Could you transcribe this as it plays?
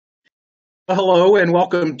Hello and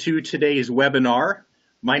welcome to today's webinar.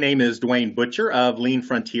 My name is Dwayne Butcher of Lean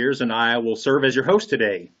Frontiers and I will serve as your host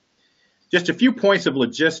today. Just a few points of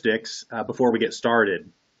logistics before we get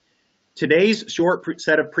started. Today's short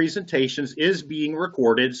set of presentations is being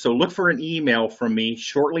recorded, so look for an email from me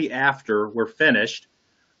shortly after we're finished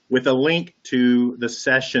with a link to the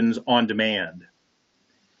sessions on demand.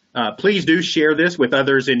 Please do share this with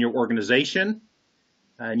others in your organization.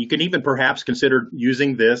 And you can even perhaps consider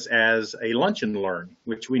using this as a lunch and learn,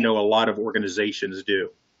 which we know a lot of organizations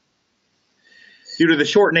do. Due to the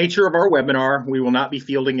short nature of our webinar, we will not be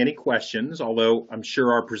fielding any questions, although I'm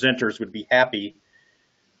sure our presenters would be happy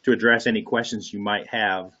to address any questions you might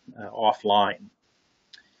have offline.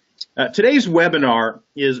 Today's webinar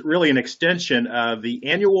is really an extension of the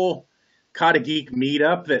annual Kata Geek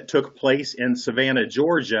Meetup that took place in Savannah,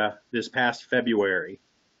 Georgia this past February.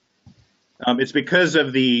 It's because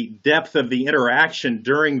of the depth of the interaction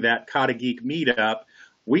during that Kata Geek meetup,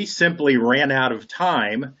 we simply ran out of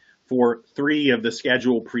time for 3 of the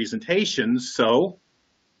scheduled presentations, so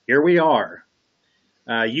here we are.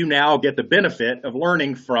 You now get the benefit of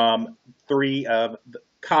learning from 3 of the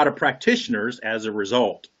Kata practitioners as a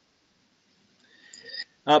result.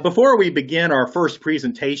 Before we begin our first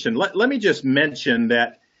presentation, let me just mention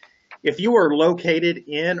that if you are located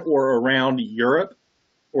in or around Europe,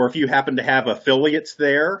 or if you happen to have affiliates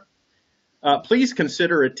there, please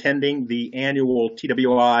consider attending the annual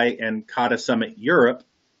TWI and Kata Summit Europe,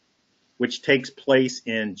 which takes place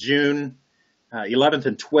in June 11th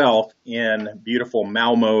and 12th in beautiful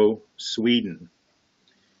Malmo, Sweden.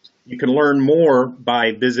 You can learn more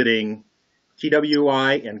by visiting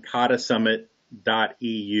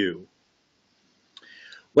twiandkatasummit.eu.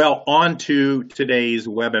 Well, on to today's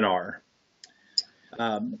webinar.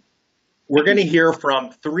 We're going to hear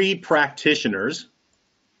from 3 practitioners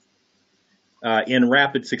in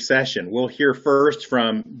rapid succession. We'll hear first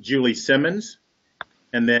from Julie Simmons,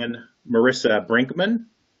 and then Marissa Brinkman,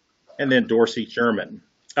 and then Dorsey Sherman.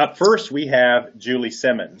 Up first, we have Julie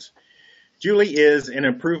Simmons. Julie is an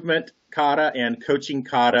Improvement Kata and Coaching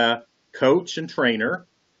Kata coach and trainer.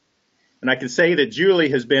 And I can say that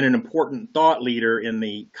Julie has been an important thought leader in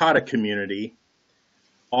the Kata community,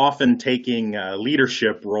 often taking a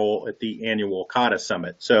leadership role at the annual Kata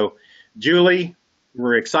Summit. So, Julie,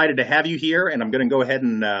 we're excited to have you here, and I'm going to go ahead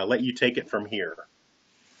and let you take it from here.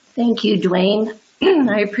 Thank you, Dwayne.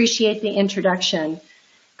 I appreciate the introduction.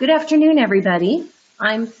 Good afternoon, everybody.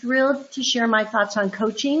 I'm thrilled to share my thoughts on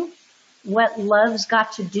coaching, what love's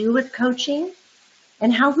got to do with coaching,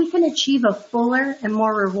 and how we can achieve a fuller and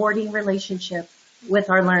more rewarding relationship with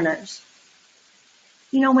our learners.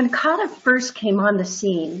 You know, when Kata first came on the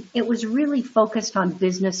scene, it was really focused on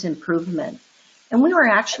business improvement. And we were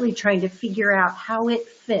actually trying to figure out how it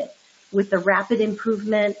fit with the rapid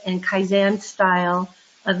improvement and Kaizen style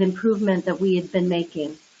of improvement that we had been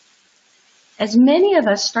making. As many of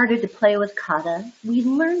us started to play with Kata, we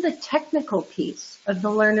learned the technical piece of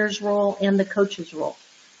the learner's role and the coach's role.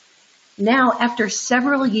 Now, after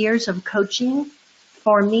several years of coaching,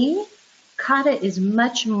 for me, Kata is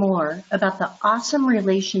much more about the awesome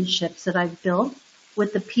relationships that I've built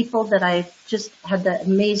with the people that I've just had the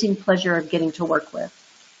amazing pleasure of getting to work with.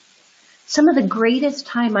 Some of the greatest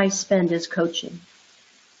time I spend is coaching.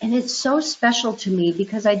 And it's so special to me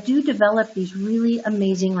because I do develop these really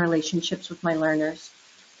amazing relationships with my learners.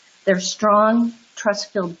 They're strong,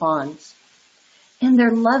 trust-filled bonds. And they're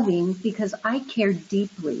loving because I care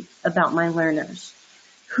deeply about my learners,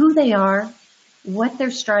 who they are, what they're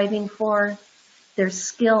striving for, their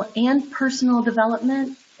skill and personal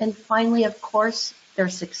development, and finally, of course, their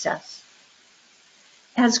success.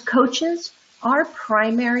 As coaches, our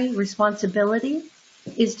primary responsibility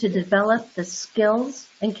is to develop the skills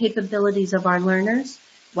and capabilities of our learners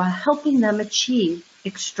while helping them achieve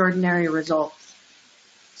extraordinary results.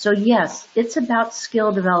 So yes, it's about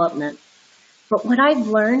skill development. But what I've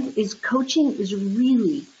learned is coaching is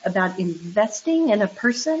really about investing in a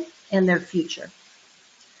person and their future.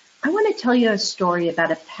 I want to tell you a story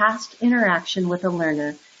about a past interaction with a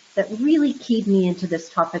learner that really keyed me into this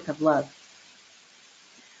topic of love.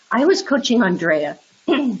 I was coaching Andrea,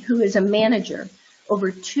 who is a manager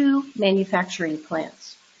over 2 manufacturing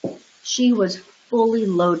plants. She was fully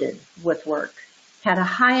loaded with work, had a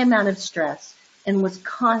high amount of stress, and was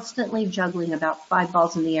constantly juggling about 5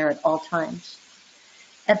 balls in the air at all times.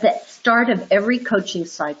 At the start of every coaching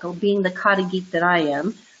cycle, being the Kata geek that I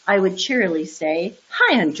am, I would cheerily say,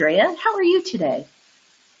 "Hi, Andrea, how are you today?"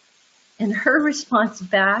 And her response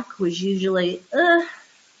back was usually, "Ugh."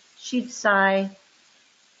 She'd sigh,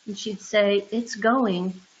 and she'd say, "It's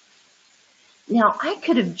going." Now, I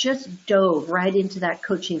could have just dove right into that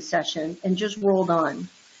coaching session and just rolled on,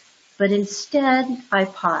 but instead I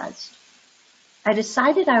paused. I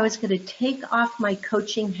decided I was going to take off my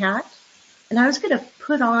coaching hat and I was going to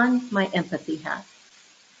put on my empathy hat.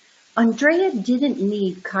 Andrea didn't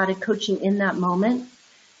need Kata coaching in that moment.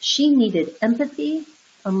 She needed empathy,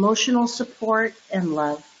 emotional support, and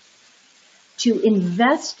love. To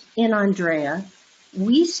invest in Andrea,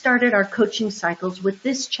 we started our coaching cycles with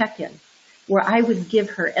this check-in, where I would give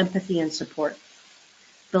her empathy and support.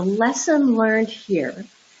 The lesson learned here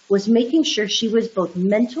was making sure she was both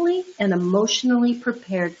mentally and emotionally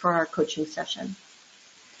prepared for our coaching session.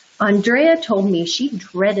 Andrea told me she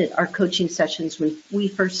dreaded our coaching sessions when we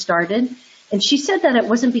first started, and she said that it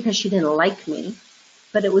wasn't because she didn't like me,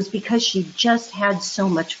 but it was because she just had so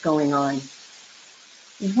much going on.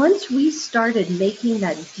 Once we started making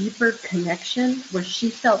that deeper connection where she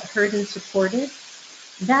felt heard and supported,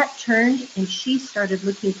 that turned and she started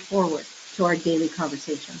looking forward to our daily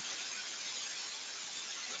conversation.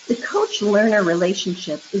 The coach-learner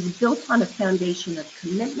relationship is built on a foundation of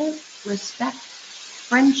commitment, respect,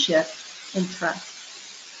 friendship, and trust.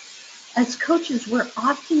 As coaches, we're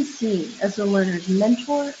often seen as the learner's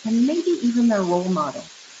mentor and maybe even their role model.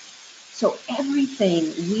 So everything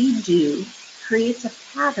we do creates a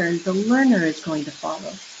pattern the learner is going to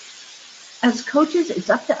follow. As coaches, it's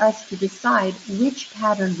up to us to decide which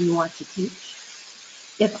pattern we want to teach.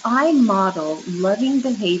 If I model loving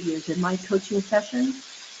behaviors in my coaching sessions,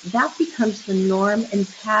 that becomes the norm and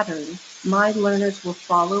pattern my learners will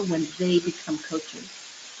follow when they become coaches.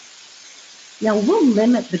 Now, we'll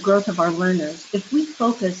limit the growth of our learners if we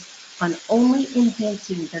focus on only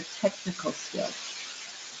enhancing their technical skills.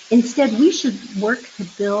 Instead, we should work to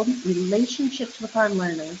build relationships with our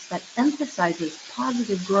learners that emphasizes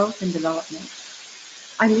positive growth and development.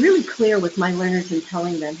 I'm really clear with my learners in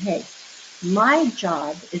telling them, hey, my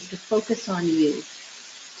job is to focus on you,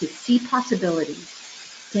 to see possibilities,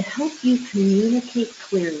 to help you communicate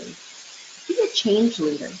clearly, be a change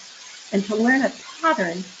leader, and to learn a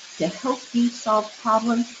pattern to help you solve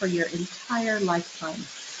problems for your entire lifetime.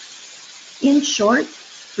 In short,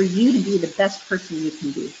 for you to be the best person you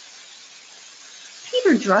can be.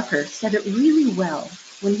 Peter Drucker said it really well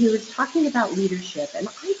when he was talking about leadership, and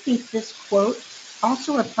I think this quote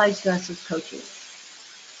also applies to us as coaches.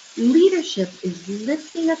 Leadership is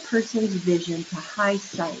lifting a person's vision to high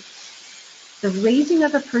heights, the raising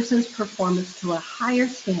of a person's performance to a higher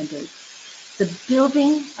standard, the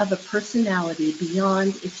building of a personality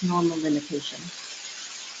beyond its normal limitations.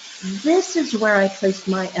 This is where I placed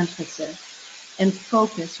my emphasis and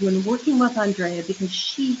focus when working with Andrea because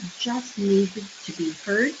she just needed to be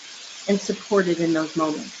heard and supported in those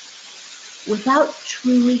moments. Without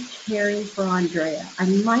truly caring for Andrea, I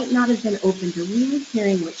might not have been open to really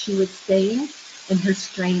hearing what she was saying and her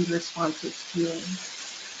strained responses to me.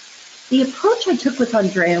 The approach I took with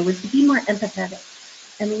Andrea was to be more empathetic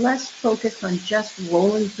and less focused on just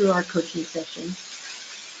rolling through our coaching sessions.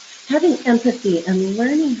 Having empathy and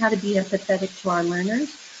learning how to be empathetic to our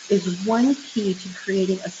learners is one key to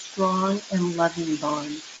creating a strong and loving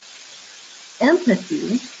bond.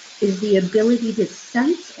 Empathy is the ability to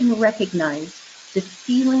sense and recognize the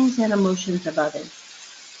feelings and emotions of others.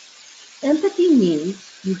 Empathy means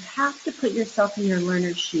you have to put yourself in your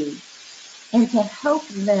learner's shoes and to help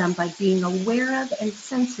them by being aware of and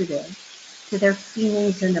sensitive to their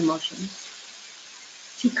feelings and emotions.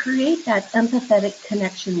 To create that empathetic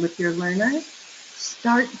connection with your learner,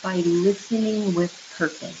 start by listening with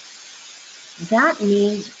purpose. That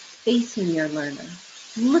means facing your learner,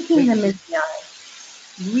 looking them in the eye.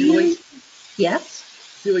 Really? Yes?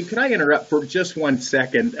 Julie, could I interrupt for just 1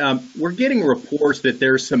 second? We're getting reports that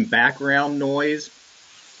there's some background noise.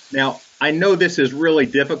 Now, I know this is really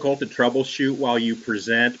difficult to troubleshoot while you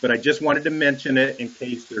present, but I just wanted to mention it in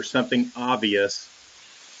case there's something obvious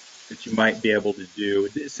that you might be able to do.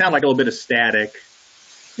 It sounds like a little bit of static.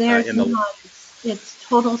 There's not. It's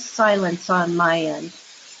total silence on my end.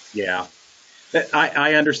 Yeah,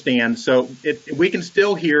 I understand. So we can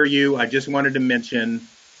still hear you. I just wanted to mention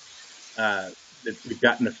that we've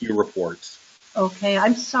gotten a few reports. Okay,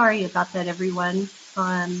 I'm sorry about that, everyone.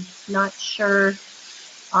 I'm not sure.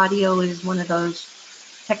 Audio is one of those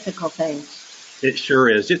technical things. It sure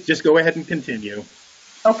is. Just go ahead and continue.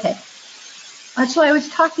 Okay. So I was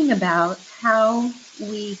talking about how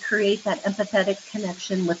we create that empathetic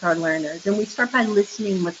connection with our learners. And we start by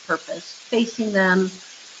listening with purpose, facing them,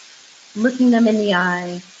 looking them in the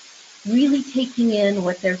eye, really taking in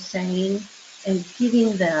what they're saying and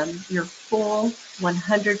giving them your full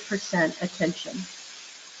 100% attention.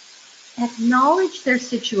 Acknowledge their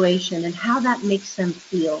situation and how that makes them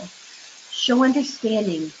feel. Show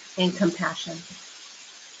understanding and compassion.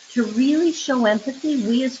 To really show empathy,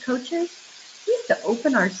 we as coaches, we have to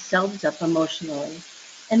open ourselves up emotionally.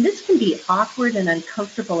 And this can be awkward and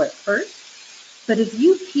uncomfortable at first, but if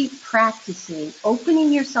you keep practicing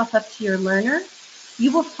opening yourself up to your learner,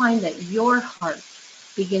 you will find that your heart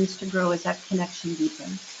begins to grow as that connection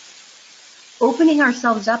deepens. Opening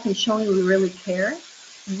ourselves up and showing we really care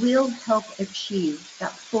will help achieve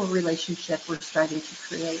that full relationship we're striving to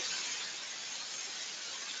create.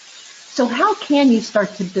 So how can you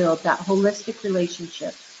start to build that holistic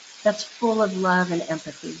relationship that's full of love and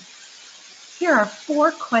empathy? Here are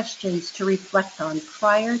 4 questions to reflect on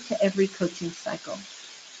prior to every coaching cycle.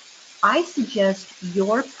 I suggest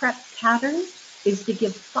your prep pattern is to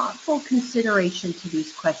give thoughtful consideration to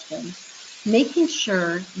these questions, making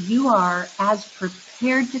sure you are as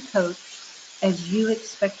prepared to coach as you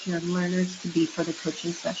expect your learners to be for the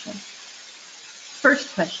coaching session.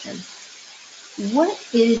 First question, what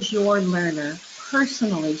is your learner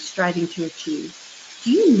personally striving to achieve?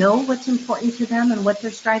 Do you know what's important to them and what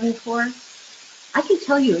they're striving for? I can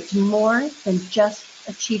tell you it's more than just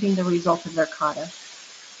achieving the result of their kata.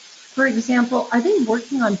 For example, are they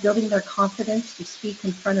working on building their confidence to speak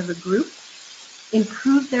in front of a group,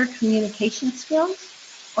 improve their communication skills,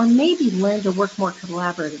 or maybe learn to work more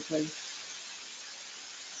collaboratively?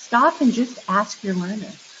 Stop and just ask your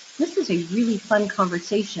learner. This is a really fun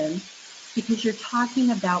conversation because you're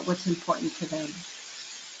talking about what's important to them.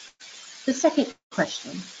 The second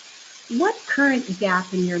question, what current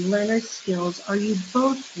gap in your learner's skills are you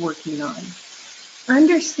both working on?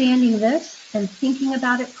 Understanding this and thinking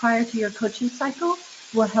about it prior to your coaching cycle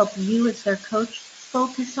will help you as their coach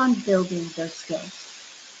focus on building their skills.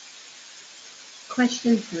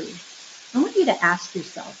 Question 3, I want you to ask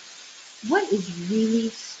yourself, what is really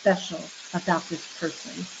special about this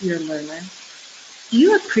person, your learner? Do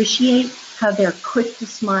you appreciate how they're quick to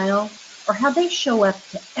smile or how they show up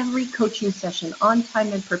to every coaching session on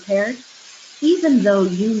time and prepared, even though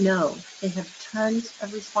you know they have tons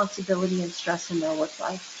of responsibility and stress in their work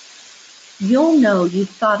life? You'll know you've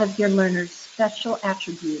thought of your learner's special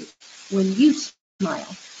attribute when you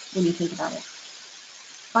smile, when you think about it.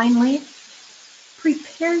 Finally,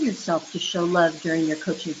 prepare yourself to show love during your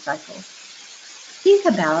coaching cycle. Think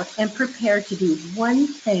about and prepare to do one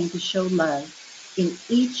thing to show love in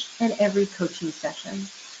each and every coaching session.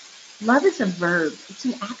 Love is a verb, it's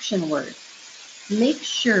an action word. Make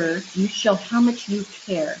sure you show how much you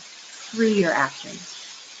care through your actions.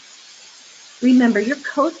 Remember, your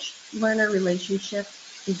coach-learner relationship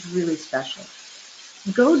is really special.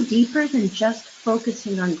 Go deeper than just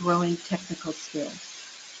focusing on growing technical skills.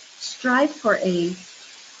 Strive for a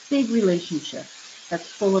big relationship that's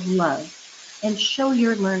full of love and show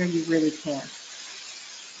your learner you really care.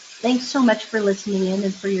 Thanks so much for listening in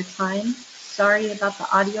and for your time. Sorry about the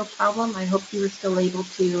audio problem. I hope you were still able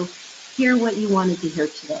to hear what you wanted to hear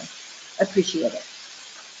today. Appreciate it.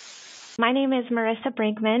 My name is Marissa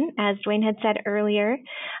Brinkman, as Dwayne had said earlier.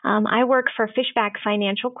 I work for Fishback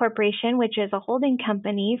Financial Corporation, which is a holding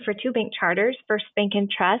company for 2 bank charters, First Bank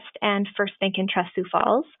and Trust and First Bank and Trust Sioux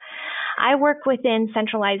Falls. I work within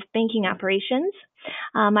centralized banking operations.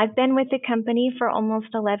 I've been with the company for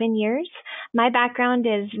almost 11 years. My background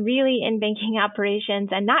is really in banking operations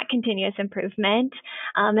and not continuous improvement.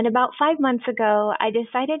 And about 5 months ago, I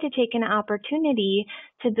decided to take an opportunity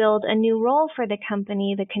to build a new role for the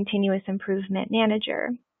company, the continuous improvement manager.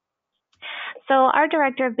 So our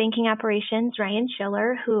director of banking operations, Ryan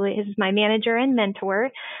Schiller, who is my manager and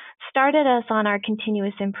mentor, started us on our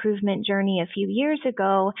continuous improvement journey a few years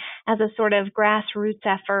ago as a sort of grassroots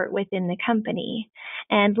effort within the company.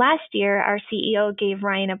 And last year, our CEO gave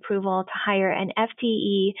Ryan approval to hire an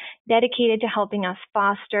FTE dedicated to helping us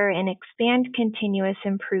foster and expand continuous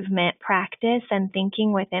improvement practice and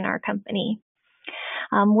thinking within our company.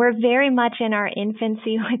 We're very much in our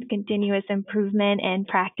infancy with continuous improvement and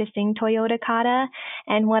practicing Toyota Kata.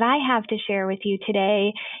 And what I have to share with you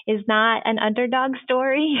today is not an underdog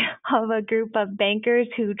story of a group of bankers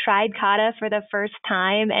who tried Kata for the first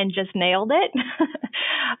time and just nailed it.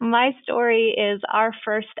 My story is our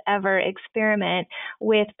first ever experiment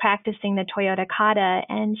with practicing the Toyota Kata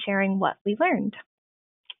and sharing what we learned.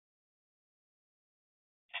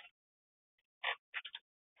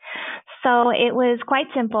 So it was quite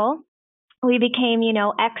simple. We became,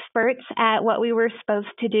 experts at what we were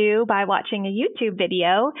supposed to do by watching a YouTube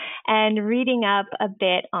video and reading up a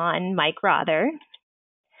bit on Mike Rother.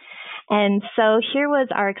 And so here was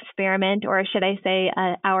our experiment, or should I say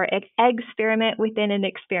our experiment within an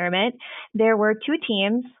experiment. There were 2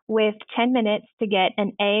 teams with 10 minutes to get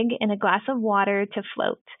an egg in a glass of water to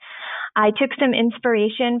float. I took some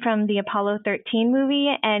inspiration from the Apollo 13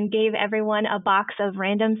 movie and gave everyone a box of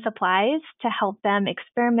random supplies to help them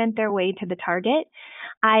experiment their way to the target.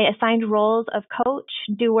 I assigned roles of coach,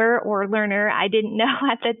 doer, or learner. I didn't know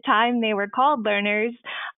at the time they were called learners,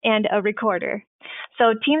 and a recorder.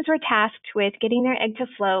 So teams were tasked with getting their egg to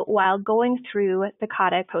float while going through the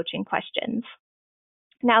Kata coaching questions.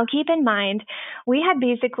 Now, keep in mind, we had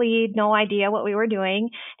basically no idea what we were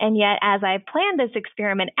doing, and yet as I planned this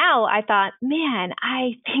experiment out, I thought, man,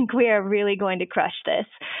 I think we are really going to crush this.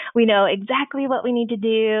 We know exactly what we need to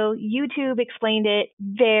do. YouTube explained it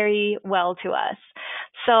very well to us.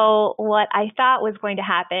 So what I thought was going to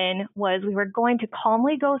happen was we were going to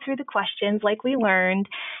calmly go through the questions like we learned,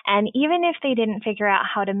 and even if they didn't figure out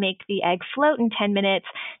how to make the egg float in 10 minutes,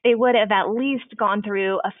 they would have at least gone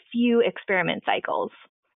through a few experiment cycles.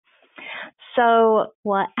 So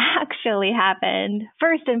what actually happened,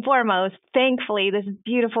 first and foremost, thankfully, this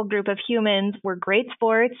beautiful group of humans were great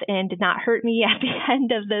sports and did not hurt me at the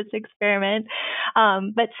end of this experiment.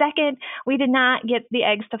 But second, we did not get the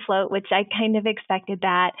eggs to float, which I kind of expected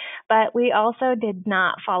that. But we also did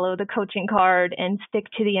not follow the coaching card and stick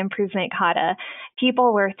to the improvement kata.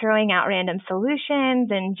 People were throwing out random solutions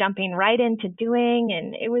and jumping right into doing,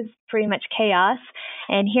 and it was pretty much chaos.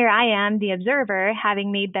 And here I am, the observer,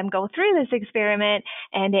 having made them go through this experiment,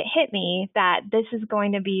 and it hit me that this is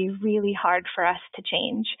going to be really hard for us to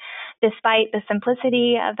change. Despite the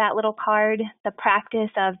simplicity of that little card, the practice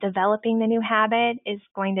of developing the new habit is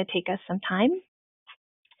going to take us some time.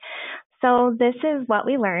 So this is what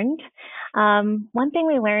we learned. One thing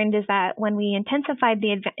we learned is that when we intensified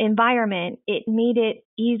the environment, it made it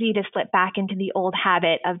easy to slip back into the old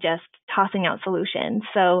habit of just tossing out solutions.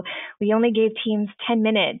 So we only gave teams 10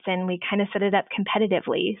 minutes and we kind of set it up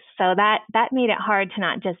competitively. So that made it hard to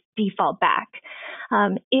not just default back.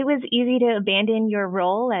 It was easy to abandon your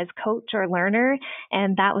role as coach or learner,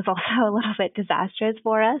 and that was also a little bit disastrous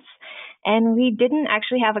for us. And we didn't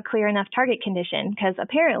actually have a clear enough target condition because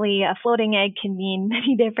apparently a floating egg can mean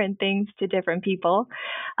many different things to different people.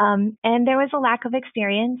 And there was a lack of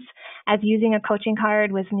experience as using a coaching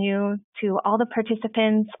card was new to all the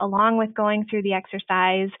participants along with going through the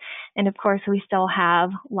exercise. And of course, we still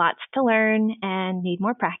have lots to learn and need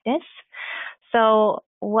more practice. So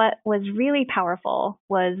what was really powerful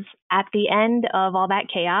was at the end of all that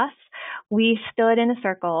chaos, we stood in a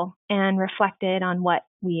circle and reflected on what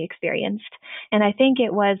we experienced. And I think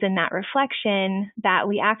it was in that reflection that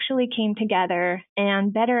we actually came together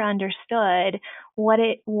and better understood what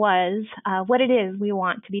it is we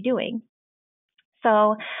want to be doing.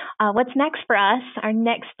 So what's next for us? Our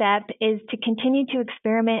next step is to continue to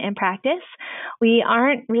experiment and practice. We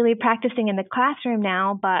aren't really practicing in the classroom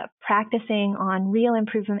now, but practicing on real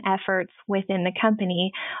improvement efforts within the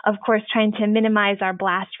company. Of course, trying to minimize our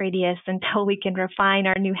blast radius until we can refine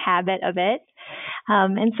our new habit a bit.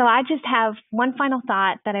 And so I just have one final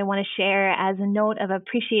thought that I want to share as a note of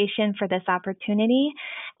appreciation for this opportunity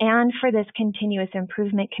and for this continuous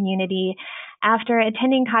improvement community. After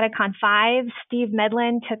attending KataCon 5, Steve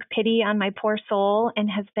Medlin took pity on my poor soul and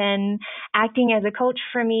has been acting as a coach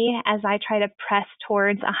for me as I try to press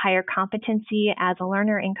towards a higher competency as a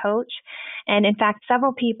learner and coach. And in fact,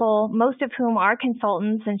 several people, most of whom are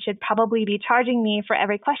consultants and should probably be charging me for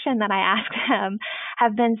every question that I ask them,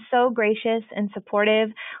 have been so gracious and supportive,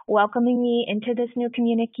 welcoming me into this new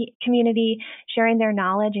community, sharing their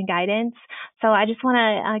knowledge and guidance. So I just want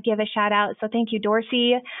to give a shout out. So thank you,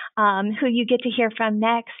 Dorsey, who you get to hear from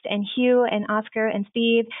next, and Hugh and Oscar and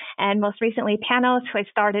Steve, and most recently Panos, who I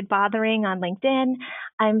started bothering on LinkedIn.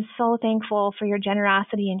 I'm so thankful for your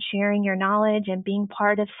generosity in sharing your knowledge and being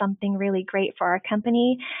part of something really great for our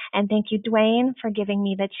company. And thank you, Dwayne, for giving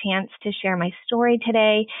me the chance to share my story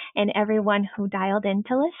today, and everyone who dialed in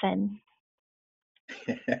to listen.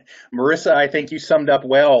 Marissa, I think you summed up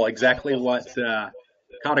well exactly what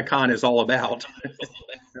KataCon is all about.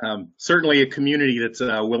 Certainly a community that's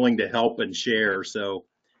willing to help and share, so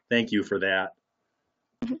thank you for that.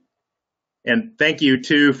 And thank you,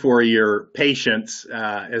 too, for your patience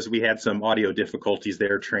as we had some audio difficulties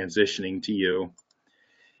there transitioning to you.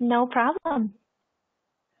 No problem.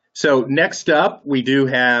 So next up, we do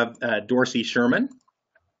have Dorsey Sherman.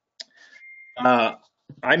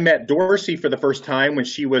 I met Dorsey for the first time when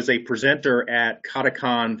she was a presenter at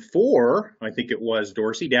KataCon 4, I think it was,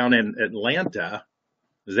 Dorsey, down in Atlanta.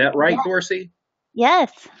 Is that right, Yeah. Dorsey?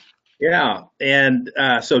 Yes. Yeah, and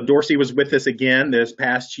so Dorsey was with us again this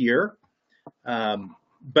past year,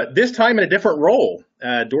 but this time in a different role.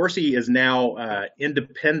 Dorsey is now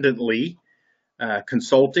independently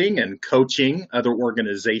consulting and coaching other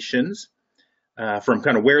organizations from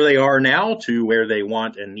kind of where they are now to where they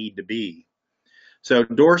want and need to be. So,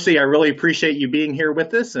 Dorsey, I really appreciate you being here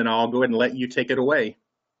with us, and I'll go ahead and let you take it away.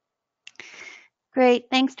 Great.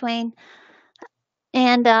 Thanks, Dwayne.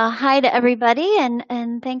 And hi to everybody,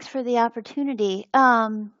 and thanks for the opportunity.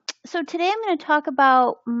 So today I'm going to talk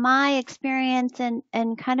about my experience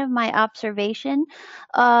and kind of my observation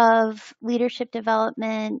of leadership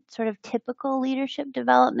development, sort of typical leadership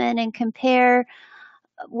development, and compare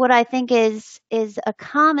what I think is a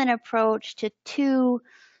common approach to two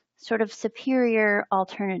sort of superior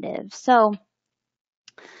alternatives. So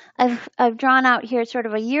I've drawn out here sort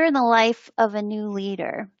of a year in the life of a new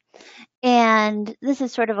leader. And this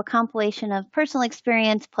is sort of a compilation of personal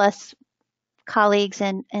experience plus colleagues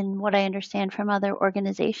and what I understand from other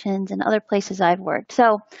organizations and other places I've worked.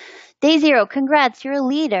 So day zero, congrats, you're a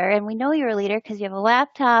leader. And we know you're a leader because you have a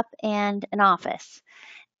laptop and an office.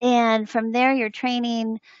 And from there, your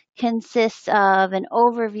training consists of an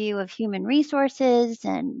overview of human resources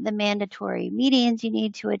and the mandatory meetings you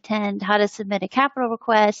need to attend, how to submit a capital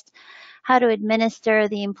request, how to administer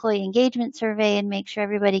the employee engagement survey and make sure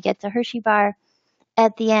everybody gets a Hershey bar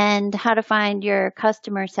at the end, how to find your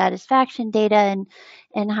customer satisfaction data,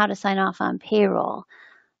 and how to sign off on payroll.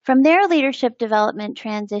 From there, leadership development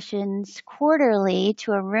transitions quarterly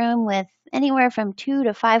to a room with anywhere from 200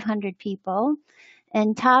 to 500 people,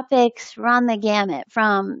 and topics run the gamut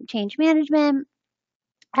from change management,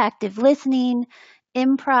 active listening,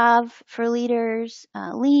 improv for leaders,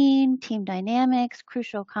 lean, team dynamics,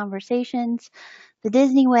 crucial conversations, the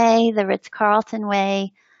Disney way, the Ritz-Carlton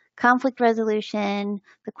way, conflict resolution,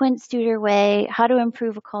 the Quint Studer way, how to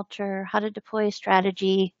improve a culture, how to deploy a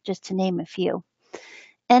strategy, just to name a few.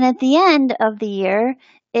 And at the end of the year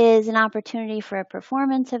is an opportunity for a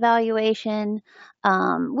performance evaluation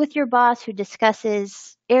with your boss, who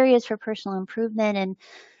discusses areas for personal improvement, and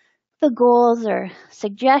the goals or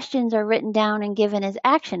suggestions are written down and given as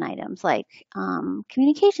action items like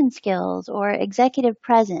communication skills or executive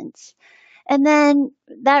presence. And then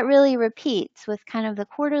that really repeats with kind of the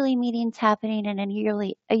quarterly meetings happening and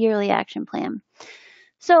a yearly action plan.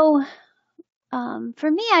 So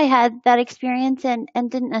for me, I had that experience and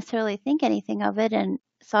didn't necessarily think anything of it and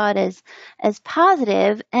saw it as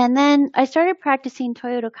positive. And then I started practicing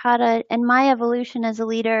Toyota Kata, and my evolution as a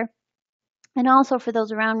leader and also for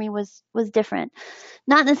those around me was different.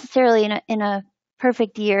 Not necessarily in a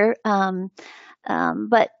perfect year,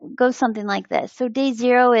 but goes something like this. So day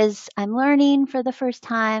zero is I'm learning for the first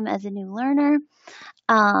time as a new learner.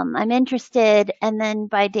 I'm interested, and then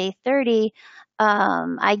by day 30,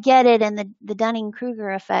 I get it, and the Dunning-Kruger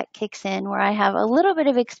effect kicks in, where I have a little bit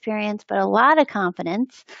of experience but a lot of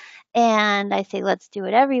confidence, and I say let's do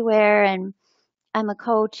it everywhere, and I'm a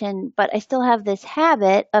coach, but I still have this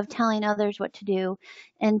habit of telling others what to do,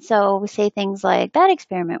 and so we say things like that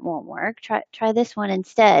experiment won't work. Try this one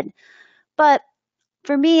instead. But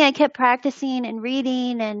for me, I kept practicing and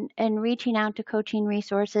reading and reaching out to coaching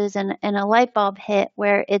resources, and a light bulb hit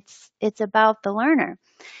where it's about the learner.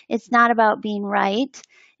 It's not about being right.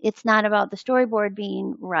 It's not about the storyboard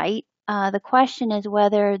being right. The question is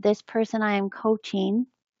whether this person I am coaching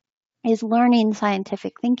is learning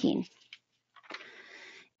scientific thinking.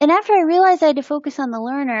 And after I realized I had to focus on the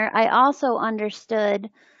learner, I also understood,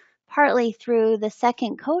 partly through the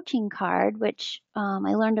second coaching card, which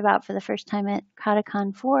I learned about for the first time at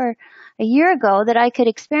KataCon 4 a year ago, that I could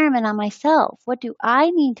experiment on myself. What do I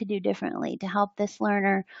need to do differently to help this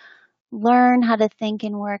learner learn how to think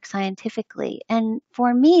and work scientifically? And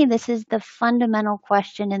for me, this is the fundamental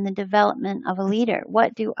question in the development of a leader.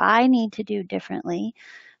 What do I need to do differently?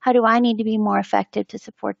 How do I need to be more effective to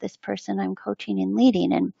support this person I'm coaching and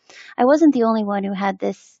leading? And I wasn't the only one who had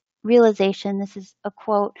this realization. This is a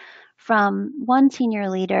quote from one senior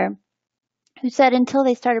leader who said until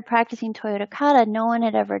they started practicing Toyota Kata, no one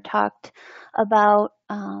had ever talked about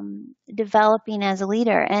developing as a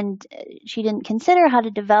leader. And she didn't consider how to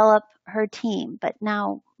develop her team, but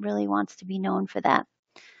now really wants to be known for that.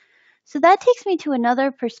 So that takes me to another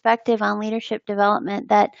perspective on leadership development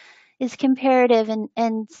that is comparative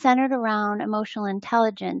and centered around emotional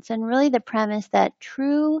intelligence, and really the premise that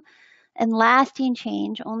true and lasting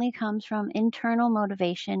change only comes from internal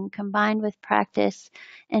motivation combined with practice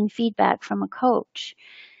and feedback from a coach.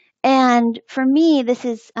 And for me, this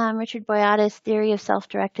is Richard Boyatta's theory of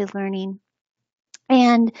self-directed learning.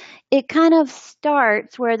 And it kind of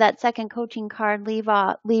starts where that second coaching card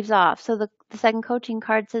leaves off. So the second coaching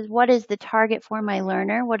card says, what is the target for my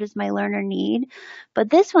learner? What does my learner need? But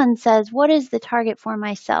this one says, what is the target for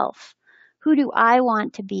myself? Who do I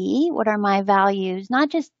want to be? What are my values? Not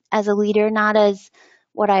just as a leader, not as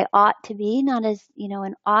what I ought to be, not as,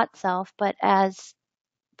 an ought self, but as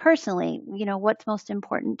personally, what's most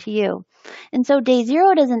important to you. And so day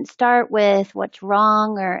 0 doesn't start with what's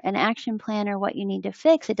wrong or an action plan or what you need to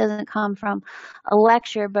fix. It doesn't come from a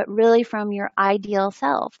lecture, but really from your ideal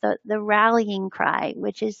self, the rallying cry,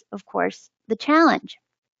 which is, of course, the challenge,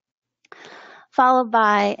 followed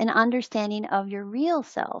by an understanding of your real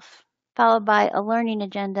self, followed by a learning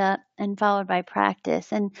agenda, and followed by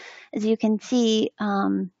practice. And as you can see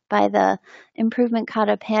by the improvement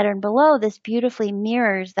kata pattern below, this beautifully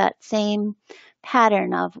mirrors that same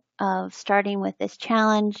pattern of starting with this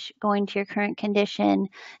challenge, going to your current condition,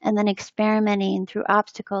 and then experimenting through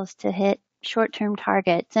obstacles to hit short-term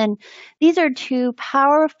targets. And these are two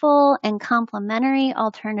powerful and complementary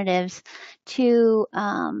alternatives to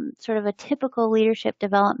sort of a typical leadership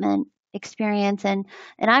development experience. And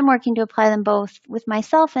I'm working to apply them both with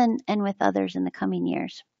myself and with others in the coming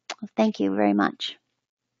years. Thank you very much.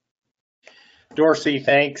 Dorsey,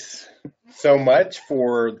 thanks so much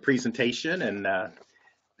for the presentation, and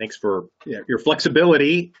thanks for your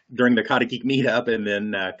flexibility during the Kata Geek Meetup and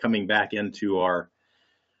then coming back into our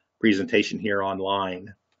presentation here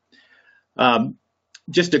online.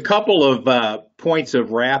 Just a couple of points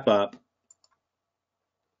of wrap up.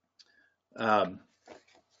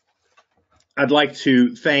 I'd like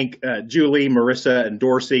to thank Julie, Marissa, and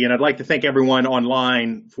Dorsey, and I'd like to thank everyone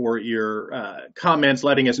online for your comments,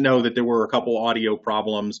 letting us know that there were a couple audio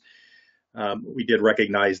problems. We did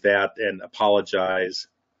recognize that and apologize.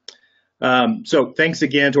 So thanks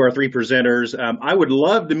again to our 3 presenters. I would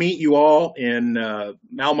love to meet you all in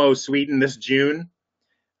Malmo, Sweden this June.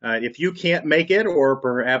 If you can't make it, or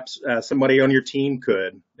perhaps somebody on your team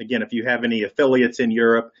could. Again, if you have any affiliates in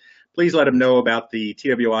Europe, please let them know about the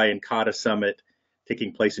TWI and Kata Summit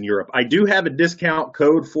taking place in Europe. I do have a discount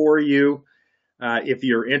code for you if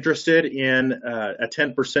you're interested in a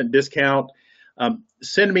 10% discount.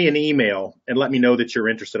 Send me an email and let me know that you're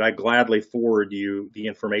interested. I gladly forward you the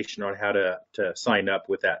information on how to sign up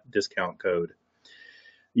with that discount code.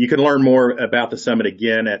 You can learn more about the summit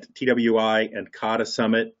again at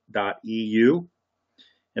twiandkatasummit.eu.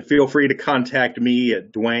 And feel free to contact me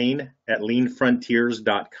at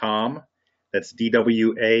Dwayne@leanfrontiers.com. That's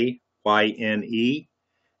DWAYNE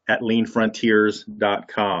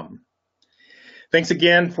 @leanfrontiers.com. Thanks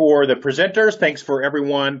again for the presenters. Thanks for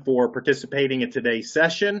everyone for participating in today's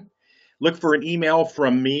session. Look for an email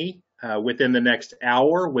from me within the next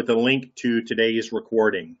hour with a link to today's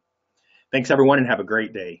recording. Thanks everyone, and have a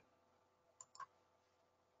great day.